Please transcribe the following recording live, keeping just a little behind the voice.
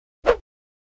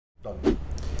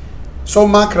So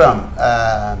Makram,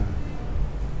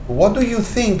 what do you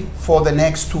think for the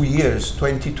next 2 years,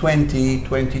 2020,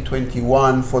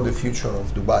 2021, for the future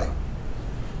of Dubai?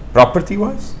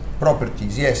 Property-wise?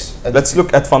 Properties, yes. Let's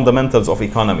look at fundamentals of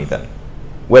economy then.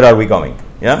 Where are we going?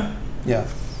 Yeah? Yeah.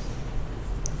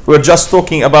 We're just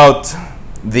talking about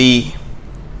the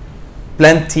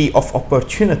plenty of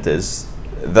opportunities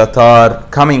that are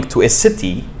coming to a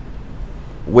city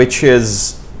which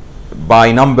is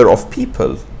by number of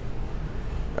people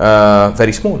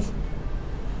very small.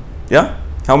 Yeah?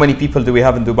 How many people do we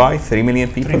have in Dubai? 3 million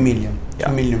people? 3 million. Yeah.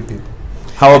 3 million people.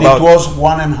 How and about it was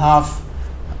 1.5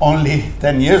 only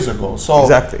 10 years ago. So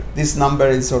exactly. This number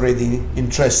is already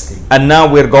interesting. And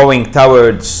now we're going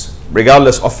towards,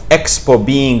 regardless of Expo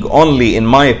being only, in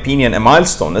my opinion, a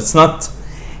milestone. It's not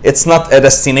a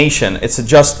destination, it's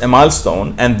just a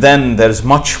milestone, and then there's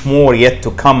much more yet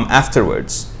to come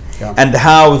afterwards. Yeah. And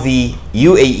how the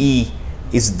UAE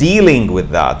is dealing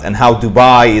with that and how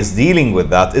Dubai is dealing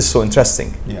with that is so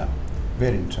interesting. Yeah,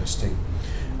 very interesting.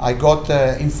 I got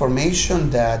information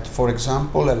that, for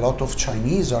example, a lot of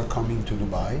Chinese are coming to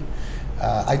Dubai.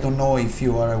 I don't know if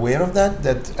you are aware of that,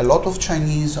 that a lot of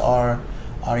Chinese are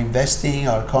investing,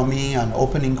 are coming and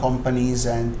opening companies,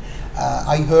 and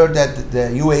I heard that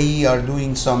the UAE are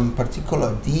doing some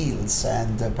particular deals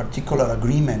and a particular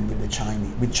agreement with the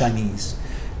Chinese.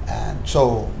 And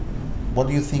so, what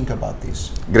do you think about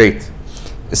this? Great.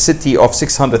 A city of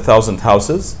 600,000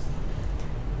 houses,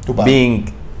 Dubai.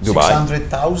 being Dubai.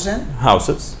 600,000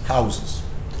 houses. houses.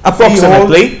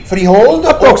 Approximately. Freehold?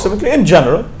 Approximately, in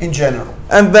general. In general.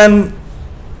 And then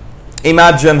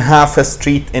imagine half a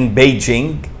street in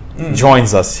Beijing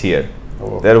joins us here.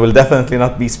 Oh. There will definitely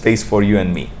not be space for you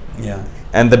and me. Yeah.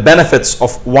 And the benefits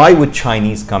of why would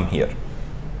Chinese come here?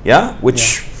 Yeah,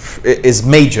 which is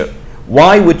major.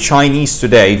 Why would Chinese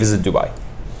today visit Dubai?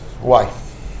 Why?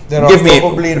 There Give are me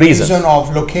probably reasons. reason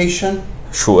of location.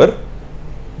 Sure.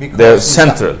 Because They're it's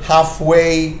central.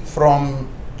 halfway from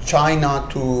China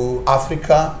to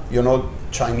Africa. You know,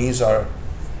 Chinese are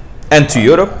And to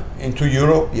Europe. into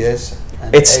Europe. Yes.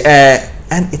 And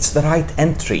And it's the right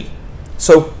entry.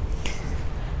 So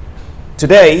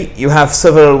today you have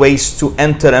several ways to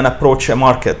enter and approach a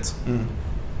market.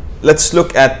 Let's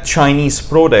look at Chinese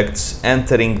products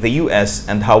entering the US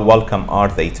and how welcome are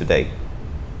they today?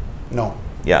 no.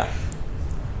 Yeah.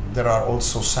 There are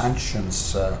also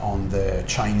sanctions on the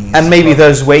Chinese. And maybe products.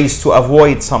 there's ways to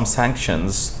avoid some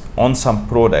sanctions on some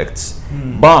products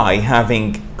by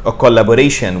having a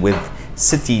collaboration with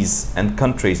cities and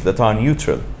countries that are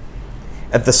neutral.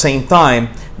 At the same time,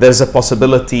 there's a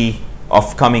possibility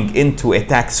of coming into a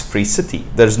tax-free city.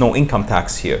 There's no income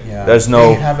tax here. Yeah. There's They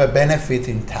no have a benefit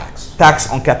in tax. tax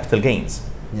on capital gains.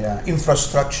 Yeah.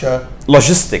 Infrastructure.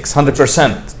 Logistics,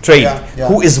 100%. Trade. Yeah, yeah.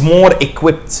 Who is more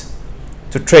equipped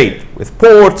to trade with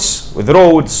ports, with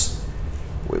roads,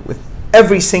 with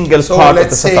every single So part of the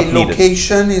let's setup say needed?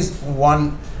 location is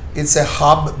one. It's a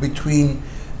hub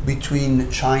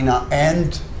between China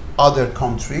and other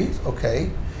countries. Okay.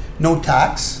 No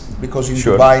tax, because in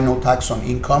Sure. Dubai no tax on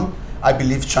income. I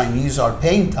believe Chinese are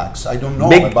paying tax. I don't know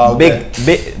Big, about big,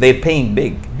 they're paying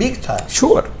big. big tax.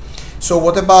 Sure. So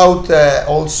what about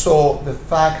also the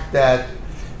fact that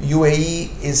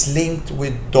UAE is linked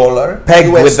with dollar,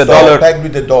 Pegged with the dollar. pegged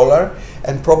with the dollar,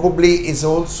 and probably is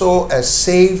also a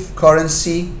safe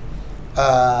currency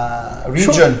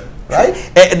region, right?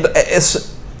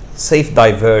 It's safe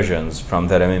diversions from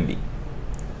the renminbi,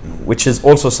 which is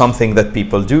also something that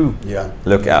people do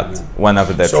look at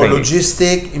whenever they're So trading.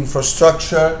 logistic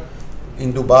infrastructure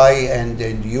in Dubai and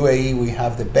in the UAE, we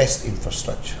have the best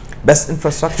infrastructure Best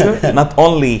infrastructure, not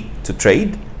only to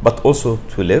trade, but also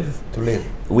to live. to live.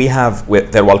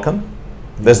 They're welcome.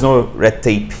 There's no red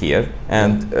tape here,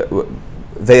 and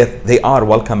they are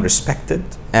welcome, respected,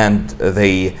 and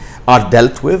they are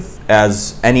dealt with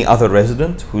as any other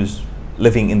resident who's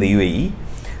living in the UAE.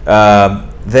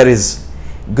 There is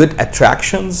good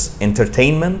attractions,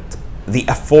 entertainment, the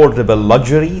affordable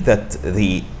luxury that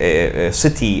the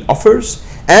city offers,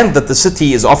 and that the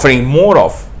city is offering more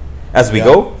of as we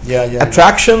go.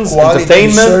 Attractions, quality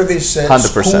entertainment, services,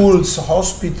 100%. schools,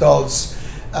 hospitals,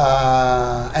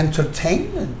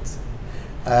 entertainment.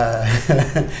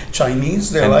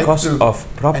 Chinese, they And like cost to of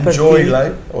property enjoy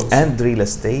life also. and real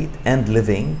estate and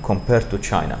living compared to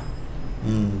China.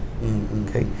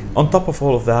 Okay. On top of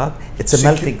all of that, it's a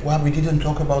melting. Well, we didn't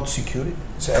talk about security.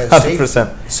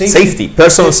 100%. Safety,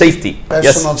 personal safety.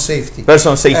 Personal Yes. safety.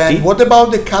 Personal safety. And what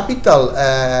about the capital?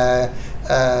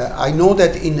 I know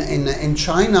that in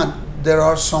China there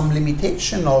are some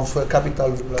limitation of capital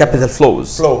Capital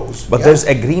flows. flows. But yeah. there's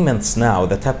agreements now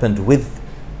that happened with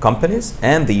companies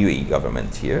and the UAE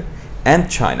government here and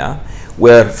China,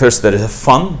 where first there is a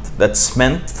fund that's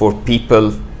meant for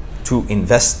people to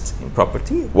invest in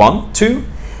property. One, two,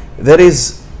 there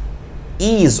is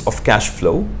ease of cash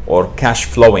flow or cash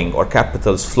flowing or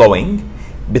capitals flowing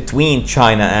between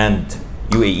China and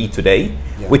UAE today,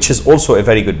 which is also a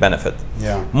very good benefit.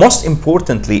 Most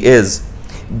importantly is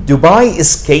Dubai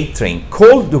is catering,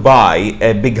 call Dubai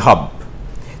a big hub.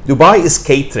 Dubai is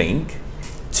catering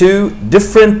to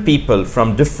different people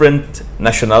from different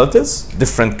nationalities,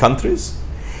 different countries,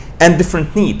 and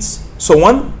different needs. So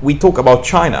when we talk about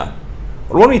China,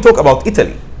 or when we talk about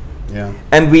Italy,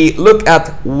 and we look at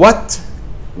what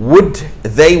would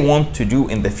they want to do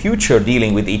in the future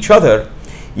dealing with each other,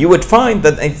 you would find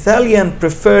that an Italian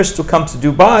prefers to come to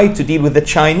Dubai to deal with the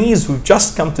Chinese who've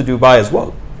just come to Dubai as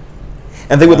well.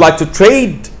 And they would like to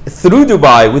trade through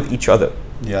Dubai with each other.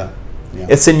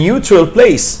 It's a neutral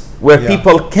place where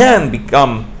people can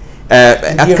become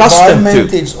accustomed to. The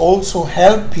environment is also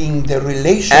helping the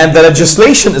relation. And the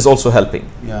legislation is also helping.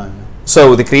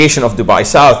 So the creation of Dubai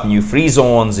South, new free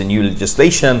zones, a new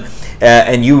legislation,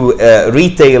 a new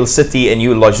retail city, a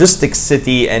new logistics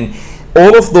city, and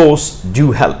all of those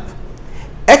do help.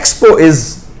 Expo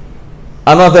is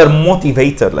another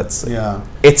motivator, let's say.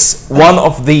 It's one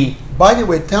of the... By the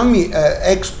way, tell me,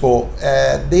 Expo,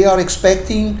 they are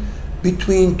expecting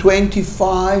between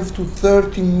 25 to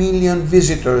 30 million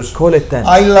visitors. Call it 10.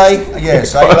 I like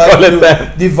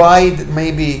to divide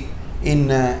maybe in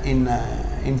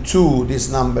two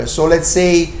this number. So let's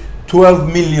say 12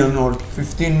 million or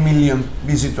 15 million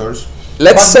visitors.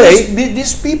 Let's say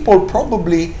these people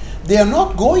probably, they are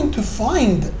not going to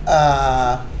find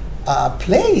a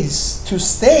place to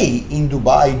stay in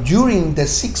Dubai during the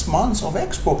 6 months of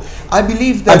Expo. I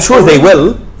believe that... I'm sure they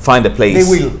will find a place.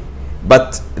 They will.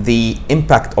 But the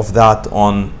impact of that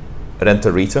on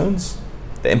rental returns,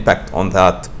 the impact on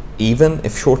that, even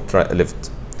if short-lived.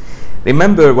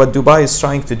 Remember, what Dubai is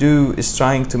trying to do is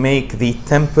trying to make the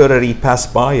temporary pass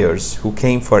buyers who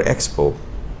came for Expo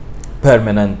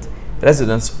permanent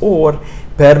residents or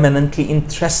permanently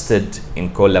interested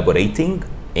in collaborating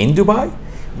in Dubai,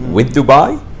 with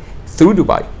Dubai, through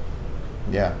Dubai.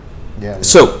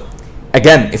 So,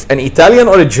 again, if an Italian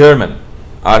or a German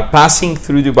are passing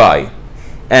through Dubai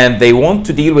and they want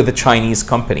to deal with a Chinese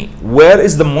company, where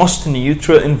is the most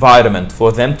neutral environment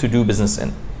for them to do business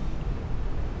in?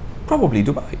 Probably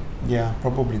Dubai.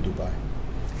 Probably Dubai.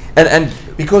 And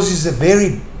because it's a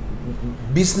very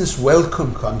business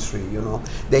welcome country, you know.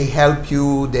 They help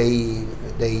you, they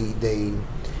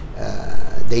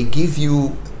give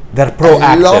you they're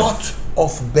proactive. A lot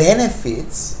of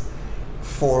benefits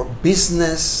for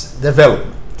business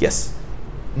development. Yes.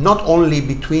 Not only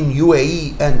between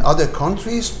UAE and other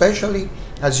countries, especially,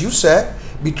 as you said,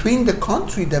 between the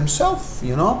country themselves,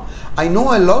 you know. I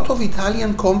know a lot of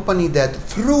Italian company that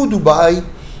through Dubai,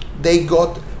 they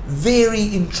got very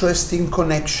interesting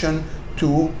connection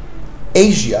to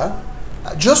Asia,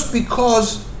 just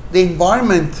because the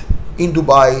environment in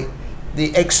Dubai,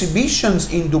 the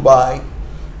exhibitions in Dubai,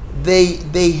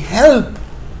 they help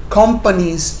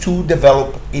companies to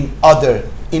develop in other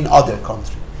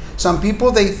countries. Some people,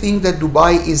 they think that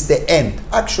Dubai is the end.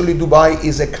 Actually, Dubai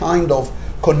is a kind of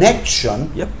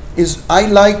connection. I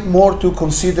like more to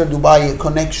consider Dubai a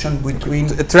connection between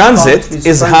transit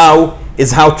is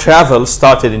how travel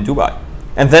started in Dubai.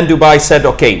 And then Dubai said,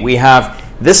 okay, we have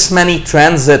this many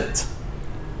transit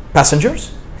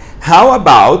passengers. How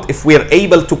about if we are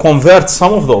able to convert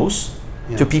some of those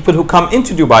to people who come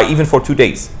into Dubai even for 2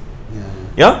 days?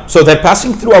 So they're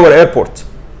passing through our airport.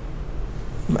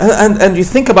 And you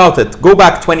think about it, go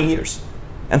back 20 years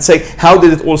and say, how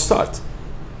did it all start?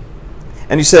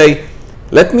 And you say,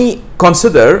 let me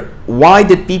consider, why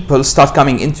did people start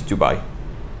coming into Dubai?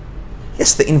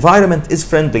 Yes, the environment is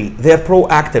friendly. They're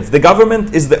proactive. The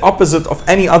government is the opposite of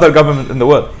any other government in the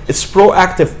world. It's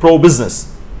proactive,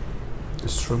 pro-business.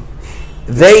 It's true.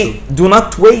 They do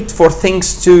not wait for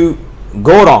things to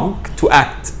go wrong to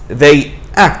act. They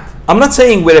act. I'm not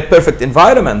saying we're a perfect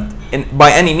environment.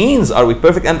 By any means are we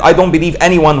perfect, and I don't believe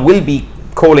anyone will be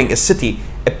calling a city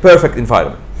a perfect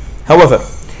environment. However,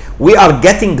 we are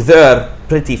getting there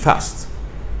pretty fast.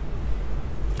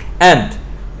 And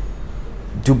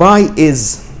Dubai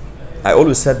is, I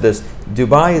always said this,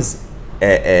 Dubai's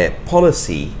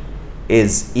policy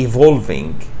is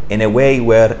evolving in a way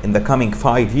where in the coming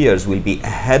 5 years will be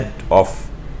ahead of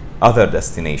other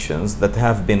destinations that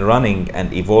have been running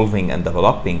and evolving and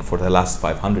developing for the last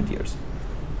 500 years.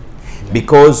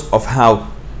 Because of how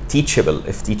teachable,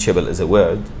 if teachable is a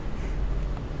word,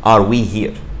 are we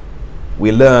here.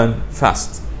 We learn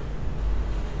fast.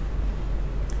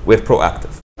 We're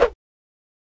proactive.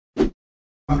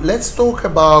 Let's talk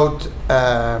about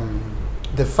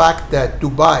the fact that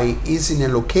Dubai is in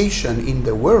a location in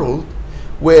the world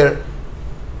where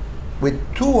with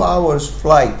 2 hours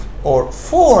flight or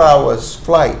 4 hours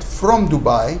flight from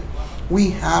Dubai,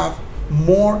 we have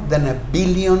more than 1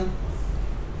 billion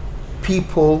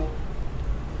people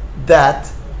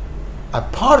that a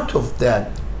part of that,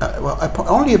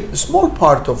 only a small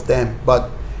part of them, but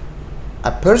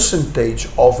a percentage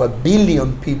of 1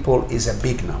 billion people is a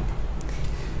big number.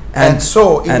 And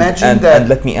so imagine that. And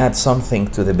let me add something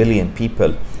to the billion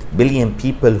people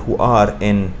who are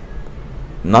in,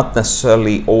 not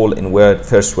necessarily all in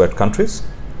first world countries,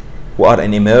 who are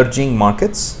in emerging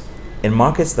markets, in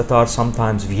markets that are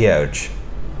sometimes virgin.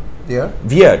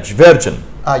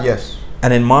 Ah, yes.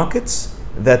 And in markets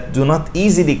that do not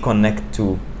easily connect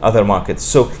to other markets.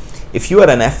 So if you are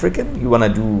an African, you want to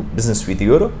do business with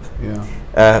Europe,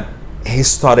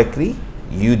 historically,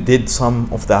 you did some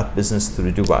of that business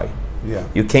through Dubai. Yeah.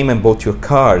 You came and bought your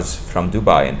cars from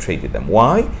Dubai and traded them.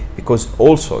 Why? Because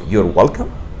also you're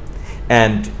welcome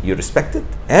and you're respected,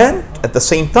 and at the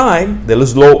same time there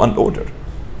is law and order.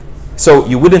 So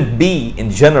you wouldn't be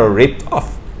in general ripped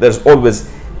off. There's always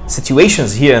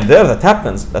situations here and there that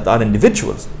happens that are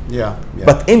individuals. Yeah.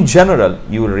 But in general,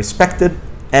 you are respected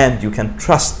and you can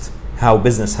trust how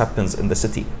business happens in the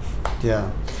city.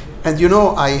 Yeah. And you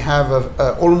know, I have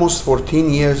almost 14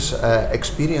 years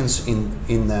experience in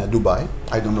Dubai.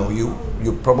 I don't know, you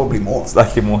probably more.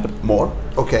 Slightly more. More,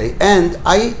 okay. And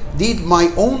I did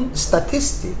my own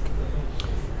statistic.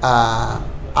 I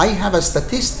have a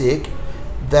statistic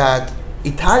that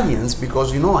Italians,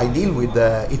 because you know I deal with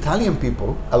Italian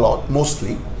people a lot,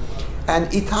 mostly, and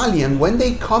Italian, when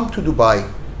they come to Dubai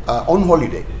on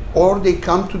holiday, or they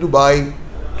come to Dubai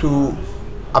to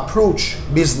approach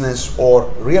business or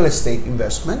real estate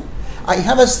investment, I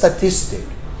have a statistic.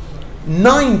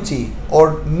 90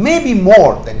 or maybe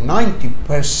more than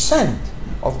 90%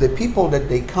 of the people that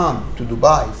they come to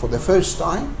Dubai for the first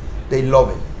time, they love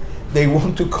it. They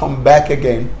want to come back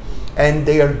again, and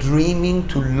they are dreaming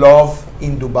to love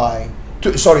in Dubai.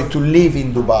 To live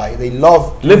in Dubai. They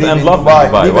love live and love in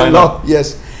Dubai. Live and love,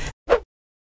 yes.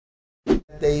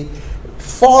 They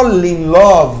fall in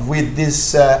love with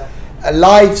this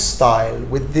lifestyle,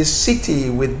 with this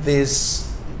city, with this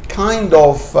kind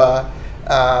of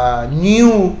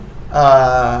new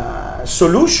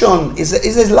solution.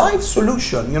 Is a life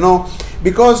solution, you know,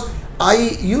 because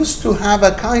I used to have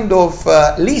a kind of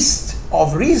list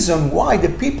of reason why the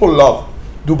people love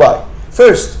Dubai.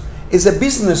 First, it's a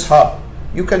business hub.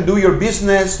 You can do your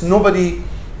business, nobody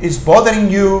is bothering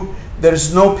you,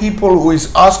 there's no people who is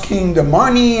asking the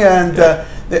money, and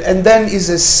then is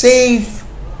a safe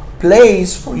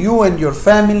place for you and your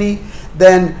family.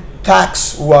 Then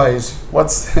tax wise,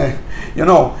 what's you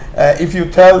know, if you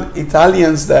tell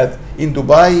Italians that in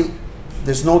Dubai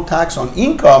there's no tax on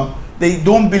income, they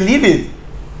don't believe it.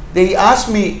 They ask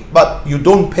me, but you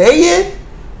don't pay it?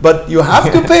 But you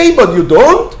have to pay, but you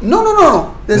don't?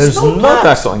 No. There's no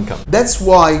tax on income. That's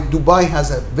why Dubai has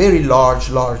a very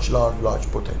large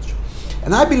potential.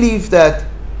 And I believe that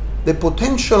the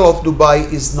potential of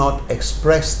Dubai is not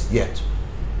expressed yet.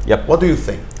 Yep. What do you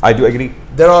think? I do agree.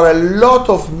 There are a lot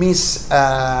of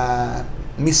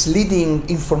misleading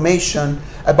information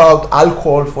about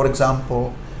alcohol, for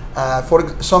example. For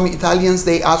some Italians,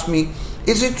 they ask me,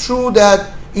 is it true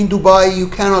that in Dubai you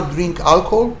cannot drink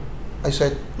alcohol? I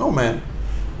said, no, man.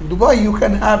 In Dubai you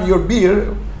can have your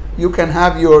beer, you can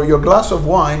have your glass of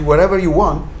wine, wherever you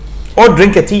want. Or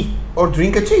drink a tea. Or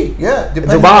drink a tea, yeah.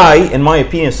 Dubai, in my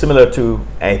opinion, is similar to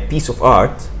a piece of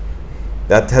art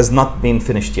that has not been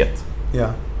finished yet.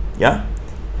 Yeah. Yeah?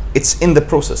 It's in the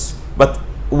process. But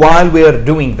while we're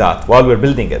doing that, while we're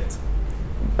building it,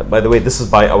 by the way, this is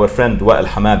by our friend Wa'el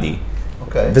Hamadi.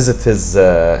 Okay. Visit his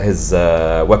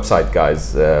website,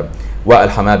 guys. Wa'el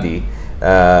Hamadi.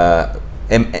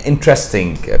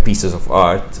 Interesting pieces of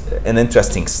art, an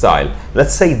interesting style.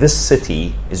 Let's say this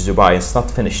city is Dubai, it's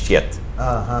not finished yet.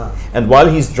 And while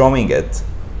he's drawing it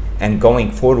and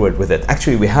going forward with it,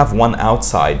 actually we have one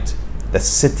outside the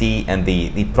city and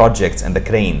the projects and the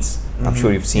cranes. I'm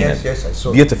sure you've seen it. Yes, I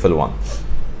saw. Beautiful one.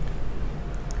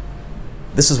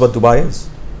 This is what Dubai is.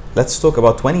 Let's talk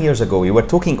about 20 years ago. We were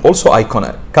talking also, I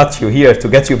cut you here to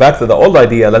get you back to the old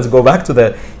idea. Let's go back to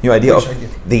the new idea of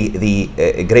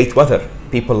the great weather.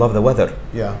 People love the weather.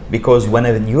 Yeah. Because when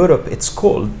in Europe it's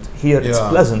cold, here it's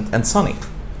pleasant and sunny.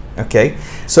 Okay?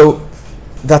 So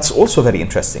that's also very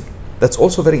interesting.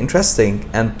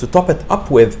 And to top it up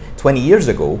with, 20 years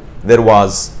ago, there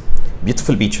was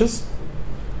beautiful beaches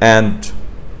and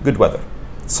good weather,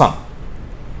 sun.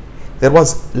 There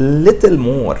was little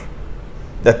more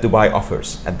that Dubai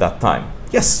offers at that time.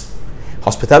 Yes.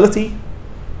 Hospitality?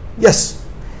 Yes.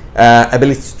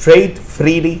 Ability to trade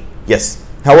freely? Yes.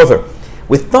 However,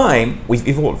 with time, we've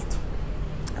evolved.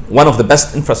 One of the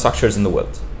best infrastructures in the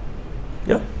world.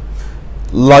 Yeah.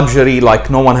 Luxury like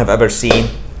no one have ever seen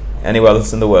anywhere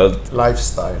else in the world.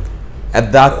 Lifestyle.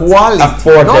 At that Quality,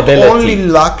 affordability. not only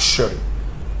luxury.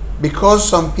 Because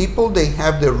some people, they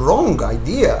have the wrong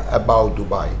idea about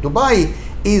Dubai. Dubai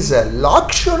is a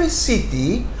luxury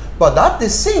city, but at the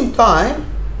same time,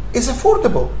 it's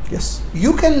affordable. Yes.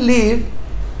 You can live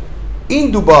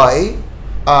in Dubai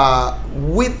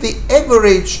with the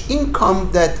average income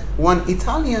that one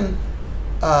Italian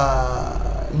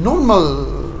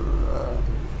normal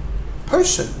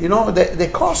person, you know, the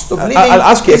cost of living I'll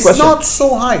ask you a is question. not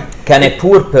so high. Can a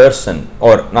poor person,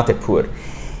 or not a poor,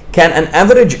 can an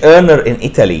average earner in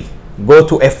Italy go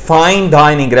to a fine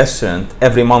dining restaurant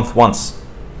every month once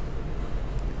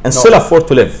and still afford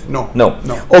to live? No.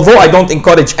 Although I don't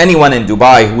encourage anyone in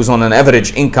Dubai who's on an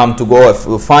average income to go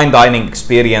a fine dining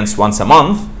experience once a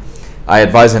month. I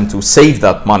advise him to save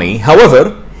that money.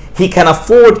 However, he can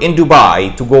afford in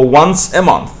Dubai to go once a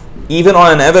month, even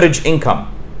on an average income.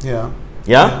 Yeah.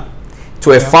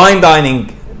 To a fine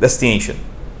dining destination.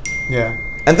 Yeah.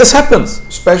 And this happens.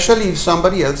 Especially if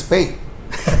somebody else pay.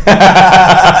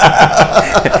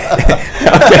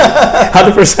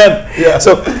 100%. Yeah.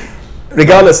 So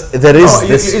regardless, there is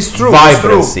this it's true,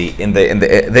 vibrancy in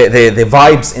the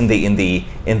vibes in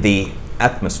the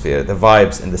atmosphere. The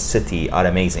vibes in the city are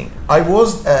amazing. I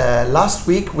was last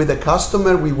week with a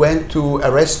customer. We went to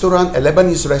a restaurant, a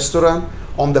Lebanese restaurant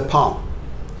on the Palm.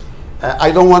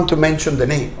 I don't want to mention the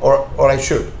name, or I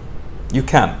should. You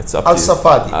can. It's up Al to you.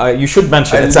 Safadi. You should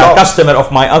mention. I It's a love customer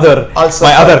of my other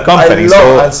company. I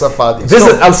love Al Safadi.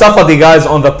 Visit Al Safadi guys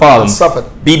on the Palm. Al Safadi.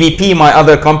 BBP, my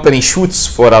other company, shoots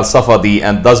for Al Safadi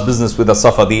and does business with Al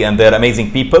Safadi, and they're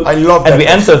amazing people. I love and that we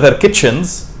person. enter their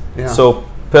kitchens. Yeah. So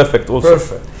perfect also.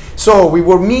 Perfect. So we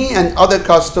were, me and other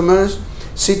customers,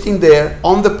 sitting there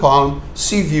on the Palm,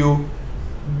 sea view,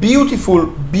 beautiful,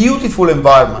 beautiful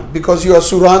environment, because you are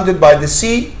surrounded by the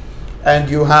sea, and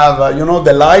you have, you know,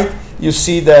 the light. You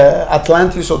see the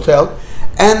Atlantis Hotel,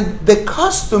 and the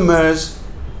customers,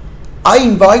 I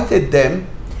invited them,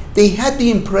 they had the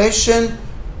impression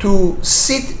to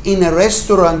sit in a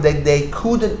restaurant that they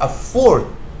couldn't afford.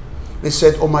 They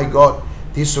said, oh my God,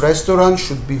 this restaurant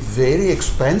should be very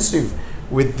expensive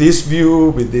with this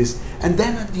view, with this. And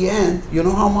then at the end, you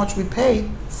know how much we paid?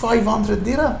 500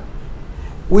 dirham.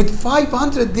 With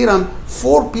 500 dirham,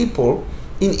 4 people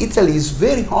in Italy is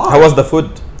very hard. How was the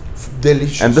food?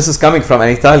 Delicious. And this is coming from an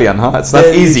Italian, huh? It's not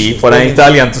easy for an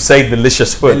Italian to say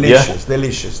delicious food. Delicious,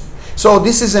 delicious. So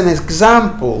this is an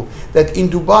example that in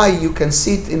Dubai you can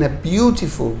sit in a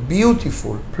beautiful,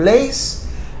 beautiful place,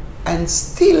 and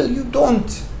still you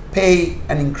don't pay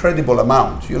an incredible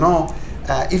amount. You know,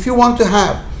 if you want to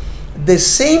have the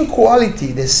same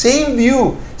quality, the same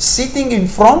view, sitting in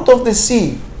front of the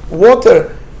sea,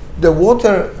 the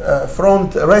water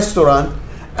front restaurant,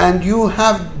 and you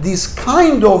have this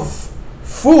kind of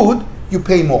food, you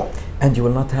pay more. And you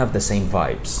will not have the same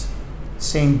vibes.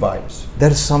 Same vibes.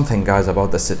 There's something, guys,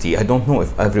 about the city. I don't know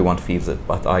if everyone feels it,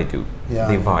 but I do. Yeah.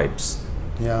 The vibes.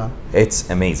 Yeah. It's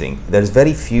amazing. There's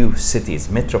very few cities,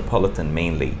 metropolitan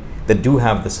mainly, that do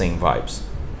have the same vibes.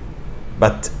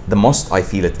 But the most I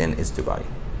feel it in is Dubai.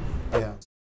 Yeah.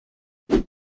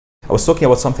 I was talking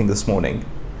about something this morning,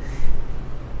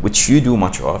 which you do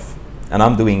much of, and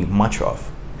I'm doing much of.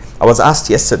 I was asked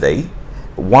yesterday,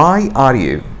 why are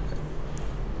you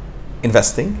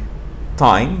investing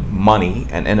time, money,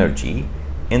 and energy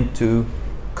into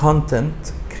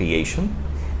content creation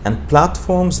and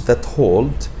platforms that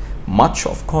hold much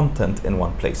of content in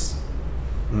one place?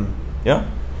 Yeah?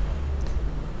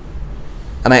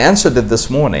 And I answered it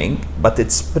this morning, but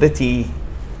it's pretty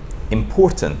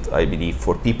important, I believe,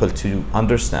 for people to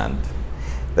understand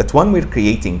that when we're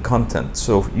creating content,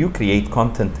 so you create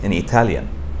content in Italian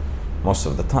most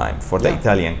of the time for the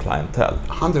Italian clientele.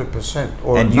 100%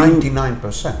 or And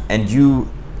 99%. And you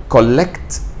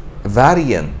collect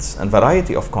variants and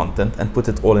variety of content and put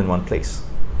it all in one place.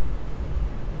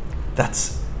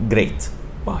 That's great.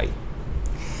 Why?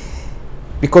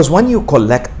 Because when you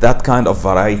collect that kind of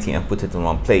variety and put it in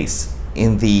one place,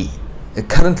 in the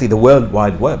currently the World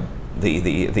Wide Web,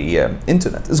 the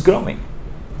internet is growing,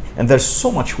 and there's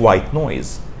so much white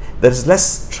noise. There's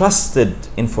less trusted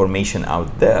information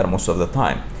out there most of the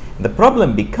time. The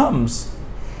problem becomes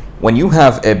when you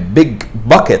have a big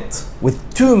bucket with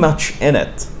too much in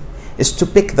it, is to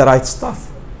pick the right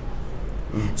stuff.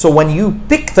 So when you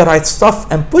pick the right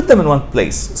stuff and put them in one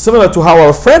place, similar to how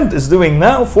our friend is doing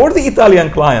now for the Italian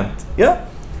client, yeah?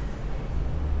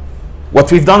 What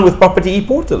we've done with Property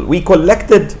ePortal, we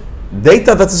collected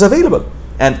data that is available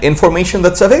and information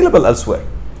that's available elsewhere.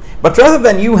 But rather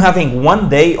than you having 1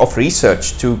 day of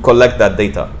research to collect that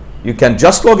data, you can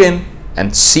just log in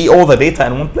and see all the data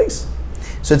in one place.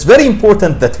 So it's very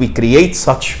important that we create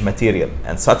such material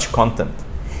and such content,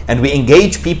 and we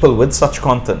engage people with such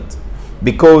content,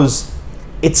 because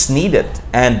it's needed.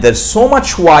 And there's so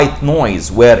much white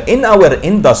noise where in our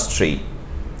industry,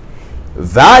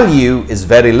 value is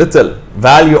very little,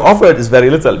 value offered is very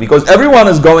little, because everyone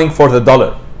is going for the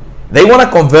dollar. They want to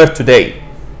convert today.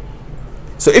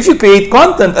 So if you create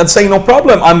content and say, no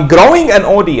problem, I'm growing an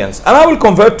audience and I will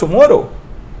convert tomorrow,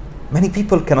 many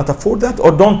people cannot afford that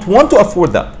or don't want to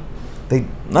afford that. They're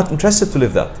not interested to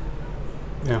live that.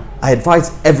 Yeah. I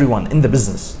advise everyone in the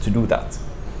business to do that.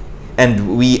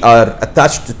 And we are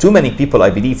attached to too many people, I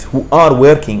believe, who are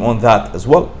working on that as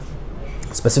well,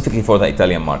 specifically for the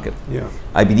Italian market. Yeah.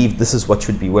 I believe this is what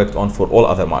should be worked on for all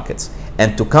other markets.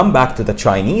 And to come back to the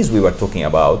Chinese we were talking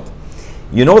about,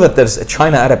 you know that there's a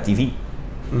China Arab TV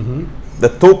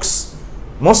that talks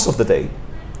most of the day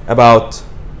about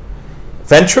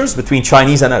ventures between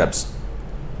Chinese and Arabs.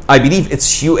 I believe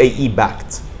it's UAE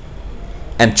backed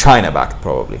and China backed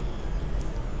probably.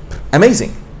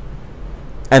 Amazing.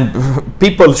 And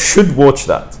people should watch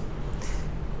that.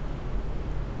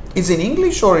 Is it in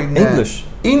English or in English?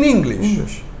 In English.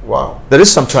 English. Wow. There is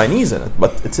some Chinese in it,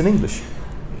 but it's in English.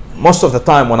 Most of the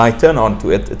time when I turn on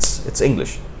to it, it's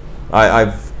English.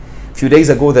 A few days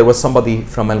ago there was somebody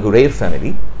from Al Ghurair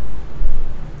family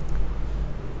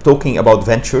talking about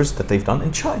ventures that they've done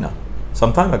in China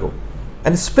some time ago,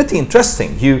 and it's pretty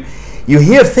interesting. You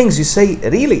hear things, you say,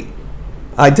 really,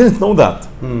 I didn't know that.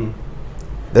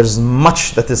 There's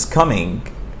much that is coming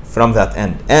from that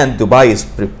end, and Dubai is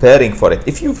preparing for it.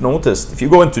 If you've noticed, if you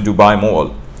go into Dubai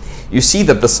Mall, you see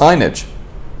that the signage,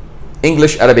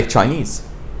 English, Arabic, Chinese.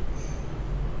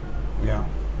 Yeah.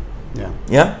 Yeah.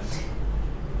 Yeah.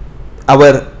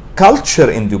 Our culture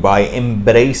in Dubai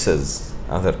embraces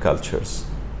other cultures.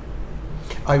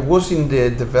 I was in the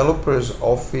developer's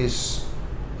office,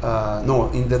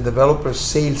 in the developer's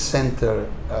sales center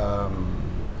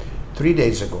 3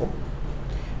 days ago,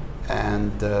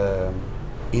 and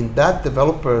in that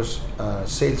developer's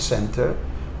sales center,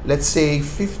 let's say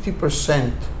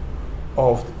 50%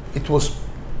 of it was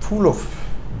full of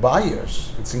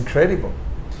buyers. It's incredible.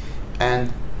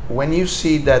 And when you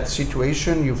see that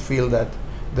situation, you feel that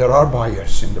there are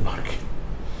buyers in the market.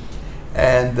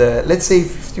 And let's say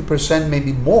 50%,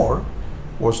 maybe more,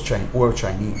 were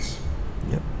Chinese.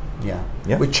 Yep. Yeah.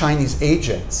 Yeah. With Chinese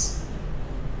agents.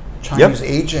 Chinese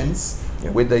agents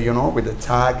Yep. with the with the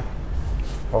tag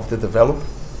of the developer,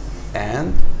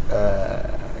 and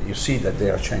you see that they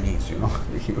are Chinese.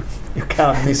 You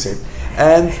can't miss it.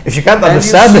 And If you can't and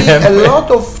understand you see them, a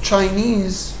lot of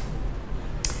Chinese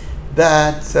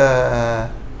that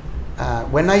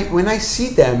when I see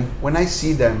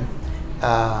them,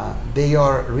 they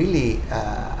are really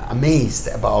amazed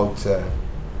about.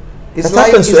 It's That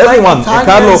happens to everyone. Italians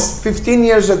Carlo, 15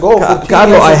 years ago. 14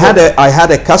 Carlo, years ago. I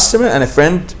had a customer and a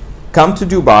friend come to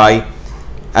Dubai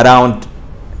around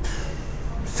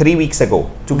 3 weeks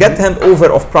ago to get handover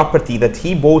of property that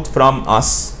he bought from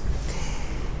us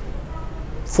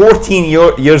 14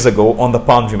 years ago on the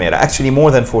Palm Jumeirah. Actually,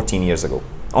 more than 14 years ago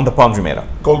on the Palm Jumeirah.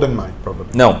 Golden Mine,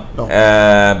 probably. No, No.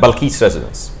 Balkis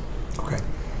residence. Okay.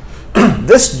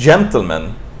 This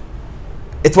gentleman,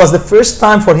 it was the first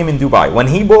time for him in Dubai. When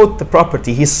he bought the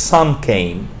property, his son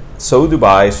came, saw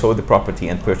Dubai, saw the property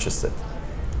and purchased it.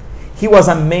 He was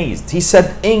amazed. He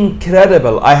said,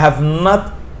 incredible. I have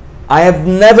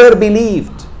never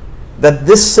believed that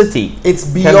this city It's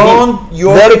can be beyond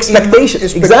your their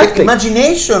expectations. Exactly.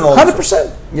 imagination also.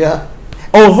 100%. Yeah.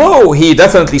 Although he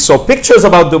definitely saw pictures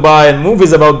about Dubai and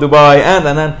movies about Dubai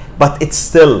and, but it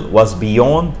still was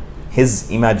beyond his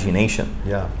imagination.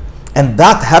 Yeah. And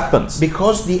that happens.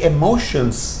 Because the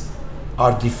emotions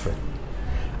are different.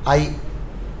 I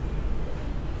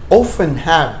often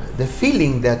have the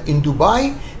feeling that in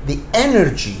Dubai, the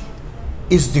energy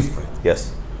is different.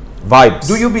 Yes. Vibes.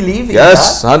 Do you believe in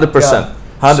Yes, that? 100%.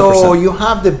 100%. So you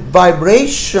have the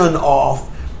vibration of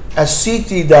a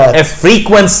city that a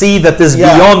frequency that is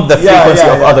beyond the frequency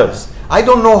of others. I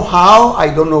don't know how,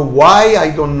 I don't know why, I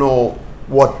don't know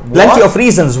what. Plenty of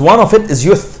reasons. One of it is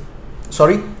youth.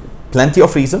 Sorry? Plenty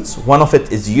of reasons. One of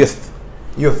it is youth.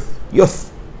 Youth.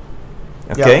 Youth.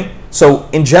 Okay? So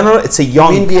in general, it's a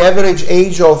young. You mean the average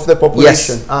age of the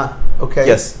population? Yes. Ah, okay.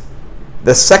 Yes.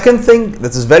 The second thing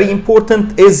that is very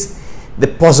important is the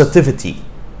positivity.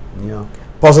 Yeah.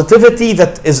 Positivity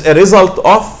that is a result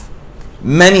of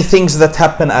many things that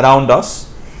happen around us.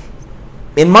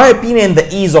 In my opinion, the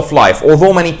ease of life.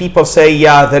 Although many people say,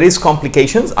 yeah, there is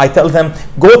complications, I tell them,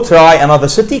 go try another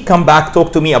city, come back,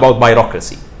 talk to me about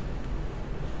bureaucracy.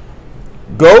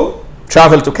 Go,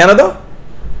 travel to Canada,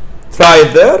 try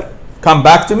it there, come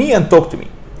back to me and talk to me.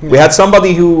 We had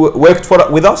somebody who worked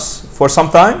with us for some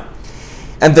time,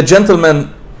 and the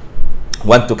gentleman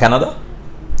went to Canada,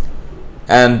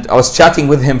 and I was chatting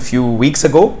with him a few weeks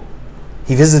ago.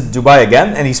 He visited Dubai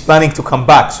again, and he's planning to come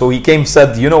back. So he came,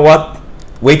 said, you know what,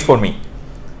 wait for me.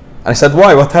 And I said,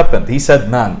 why, what happened? He said,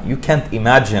 man, you can't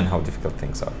imagine how difficult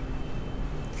things are.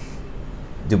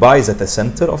 Dubai is at the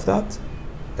center of that,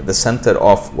 at the center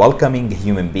of welcoming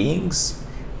human beings.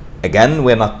 Again,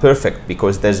 we're not perfect,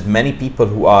 because there's many people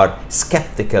who are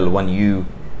skeptical when you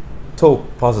talk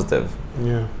positive.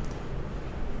 Yeah.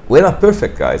 We're not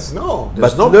perfect, guys. No,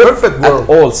 there's But no look perfect world. at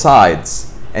all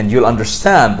sides, and you'll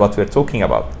understand what we're talking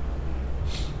about.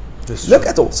 Look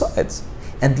at all sides,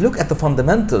 and look at the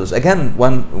fundamentals. Again,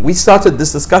 when we started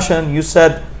this discussion, you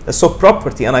said, let's talk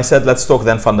property, and I said, let's talk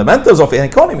then fundamentals of an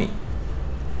economy.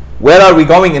 Where are we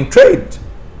going in trade?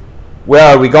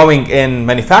 Where are we going in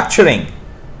manufacturing?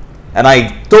 And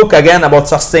I talk again about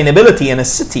sustainability in a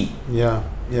city. Yeah,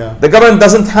 yeah. The government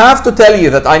doesn't have to tell you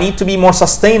that I need to be more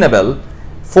sustainable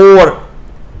for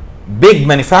big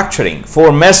manufacturing,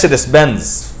 for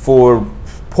Mercedes-Benz, for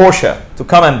Porsche to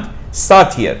come and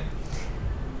start here.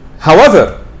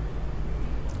 However,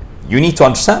 you need to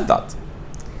understand that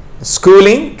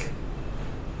schooling,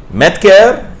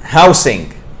 Medcare,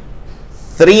 housing,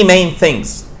 three main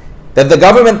things that the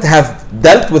government have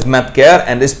dealt with Medcare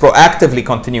and is proactively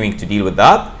continuing to deal with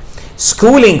that.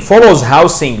 Schooling follows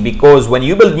housing, because when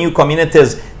you build new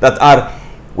communities that are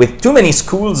with too many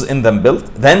schools in them built,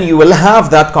 then you will have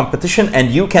that competition,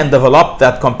 and you can develop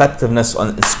that competitiveness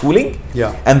on schooling.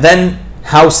 Yeah. And then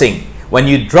housing. When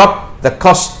you drop the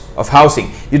cost of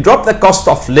housing, you drop the cost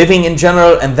of living in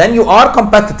general, and then you are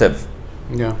competitive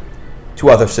Yeah. to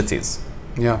other cities.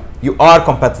 Yeah. You are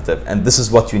competitive, and this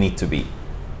is what you need to be.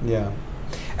 Yeah,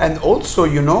 and also,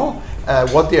 you know,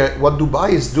 what Dubai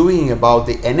is doing about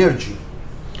the energy.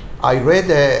 I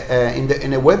read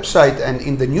in a website and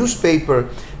in the newspaper,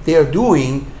 they are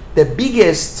doing the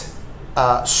biggest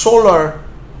solar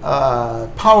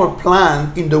power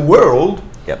plant in the world.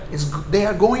 Yep. They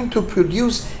are going to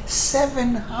produce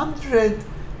 700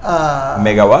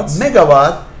 Megawatts.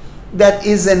 Megawatt. That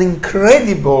is an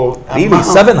incredible Really, amount.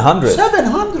 700?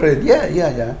 700,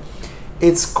 yeah.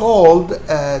 It's called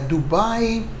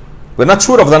Dubai. We're not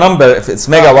sure of the number, if it's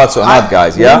megawatts or not,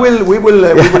 guys. Yeah, We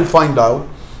will find out.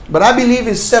 But I believe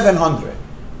it's 700.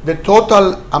 The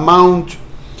total amount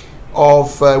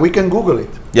of we can Google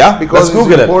it. Yeah, because let's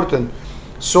Google it's important.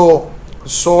 So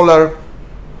solar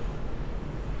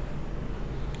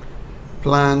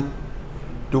plant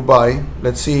Dubai.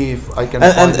 Let's see if I can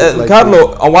find it. Like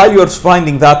Carlo, while you're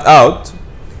finding that out,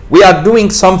 we are doing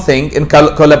something in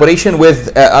collaboration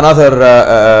with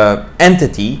another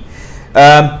entity.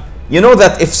 You know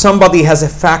that if somebody has a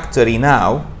factory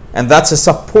now, and that's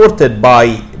supported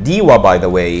by DEWA, by the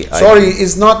way. Sorry,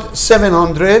 it's not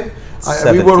 700.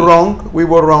 We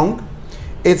were wrong.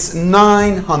 It's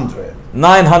 900.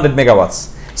 900 megawatts.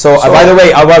 So, So by the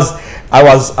way,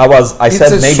 I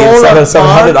said maybe it's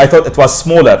 700. I thought it was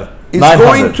smaller. It's 900.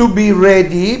 going to be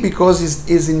ready because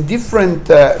it's in different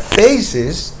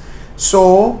phases.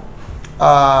 So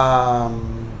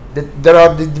there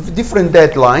are the different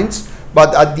deadlines,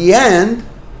 but at the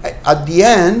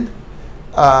end,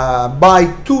 by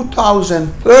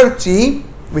 2030,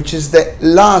 which is the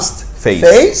last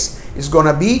phase, is going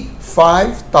to be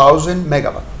 5,000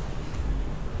 megawatt.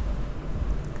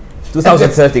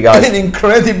 2030, guys. An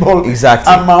incredible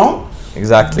amount.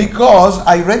 Exactly. Because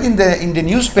I read in the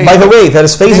newspaper. By the way, there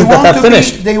is phases that have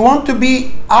finished. They want to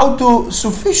be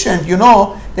auto-sufficient. You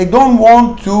know, they don't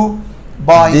want to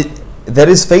buy. There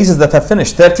is phases that have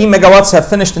finished. 13 megawatts have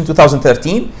finished in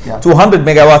 2013. Yeah. 200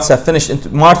 megawatts have finished in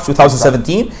March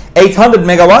 2017. Exactly. 800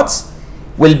 megawatts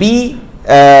will be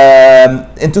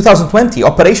in 2020,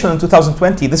 operational in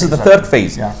 2020. This is the third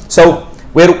phase. Yeah. So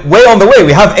we're way on the way.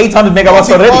 We have 800 megawatts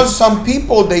already. Because some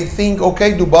people, they think,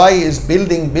 okay, Dubai is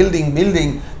building,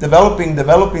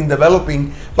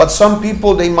 developing. But some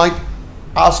people, they might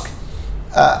ask,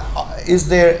 is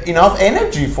there enough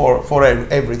energy for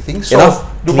everything? So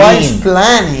Dubai is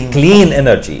planning clean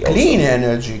energy, clean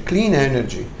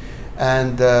energy,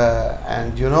 and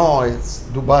you know,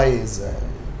 Dubai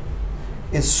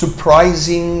is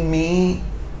surprising me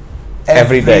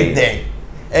every day.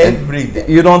 Every day.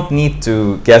 You don't need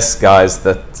to guess, guys,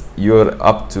 that you're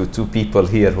up to 2 people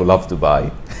here who love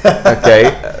Dubai. Okay.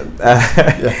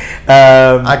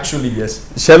 Actually, yes.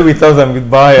 Shall we tell them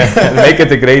goodbye and make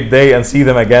it a great day and see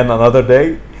them again another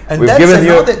day? And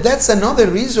that's another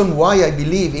reason why I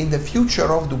believe in the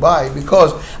future of Dubai,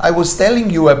 because I was telling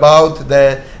you about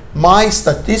my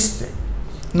statistic.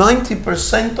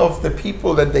 90% of the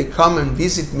people that they come and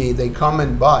visit me, they come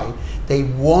and buy, they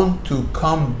want to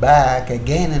come back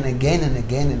again and again and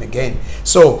again and again.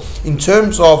 So in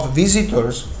terms of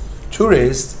visitors,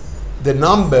 tourists, the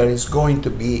number is going to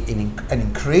be an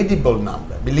incredible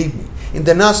number, believe me. In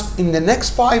the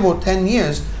next 5 or 10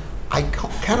 years, I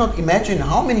cannot imagine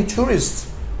how many tourists,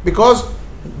 because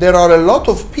there are a lot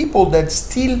of people that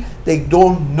still they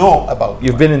don't know about Dubai.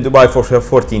 You've been in Dubai for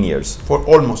 14 years. For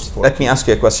almost 14. Let me ask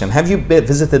you a question. Have you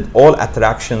visited all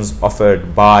attractions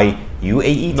offered by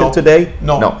UAE till today?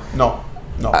 No.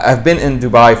 I've been in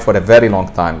Dubai for a very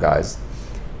long time, guys.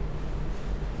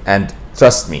 And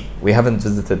trust me, we haven't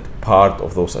visited part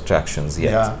of those attractions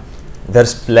yet. Yeah.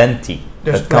 There's plenty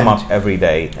that come up every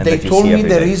day. And they that you told see me every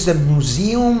there day. is a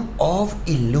museum of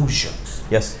illusions.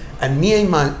 Yes. And me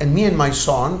and my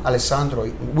son Alessandro,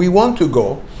 we want to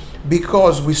go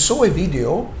because we saw a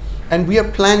video and we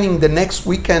are planning the next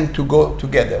weekend to go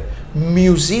together.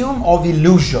 Museum of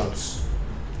Illusions.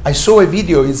 I saw a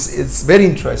video. It's very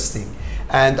interesting,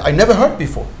 and I never heard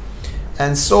before.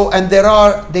 And so, and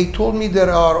they told me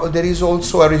there is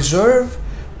also a reserve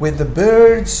with the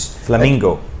birds.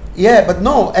 Flamingo. Yeah, but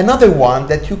no, another one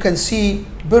that you can see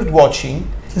bird watching.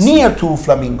 Near to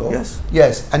Flamingo.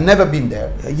 Yes, I've never been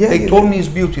there. They told me it's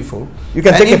beautiful. You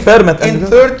can take a permit. In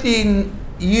 13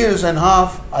 years and a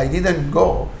half, I didn't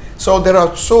go. So there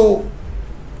are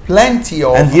plenty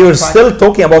of. And you're still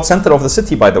talking about center of the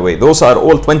city, by the way. Those are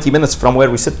all 20 minutes from where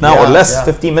we sit now, or less,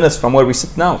 15 minutes from where we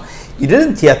sit now. You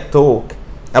didn't yet talk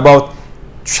about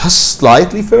just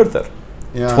slightly further.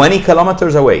 20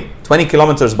 kilometers away. 20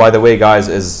 kilometers, by the way, guys,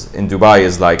 is in Dubai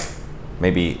is like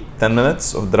maybe 10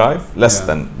 minutes of drive, less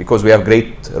than, because we have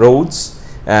great roads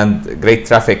and great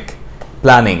traffic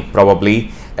planning,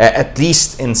 probably, at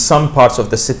least in some parts of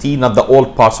the city, not the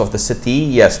old parts of the city.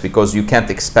 Yes, because you can't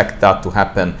expect that to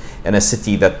happen in a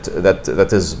city that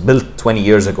is built 20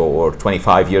 years ago or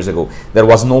 25 years ago. There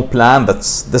was no plan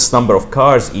that's this number of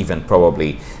cars even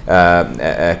probably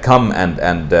come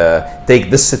and take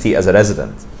this city as a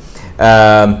residence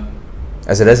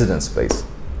place.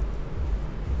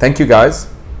 Thank you, guys.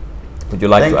 Would you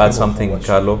like to add something,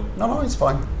 Carlo? No, it's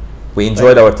fine. We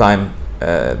enjoyed our time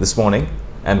this morning,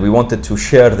 and we wanted to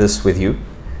share this with you.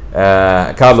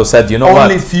 Carlo said, you know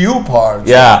what? Only few parts.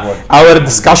 Yeah, our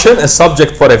discussion is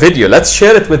subject for a video. Let's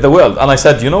share it with the world. And I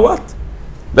said, you know what?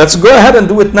 Let's go ahead and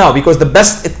do it now, because the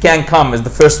best it can come is the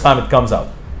first time it comes out.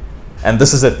 And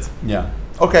this is it. Yeah.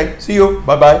 Okay, see you.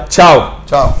 Bye-bye. Ciao.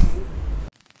 Ciao.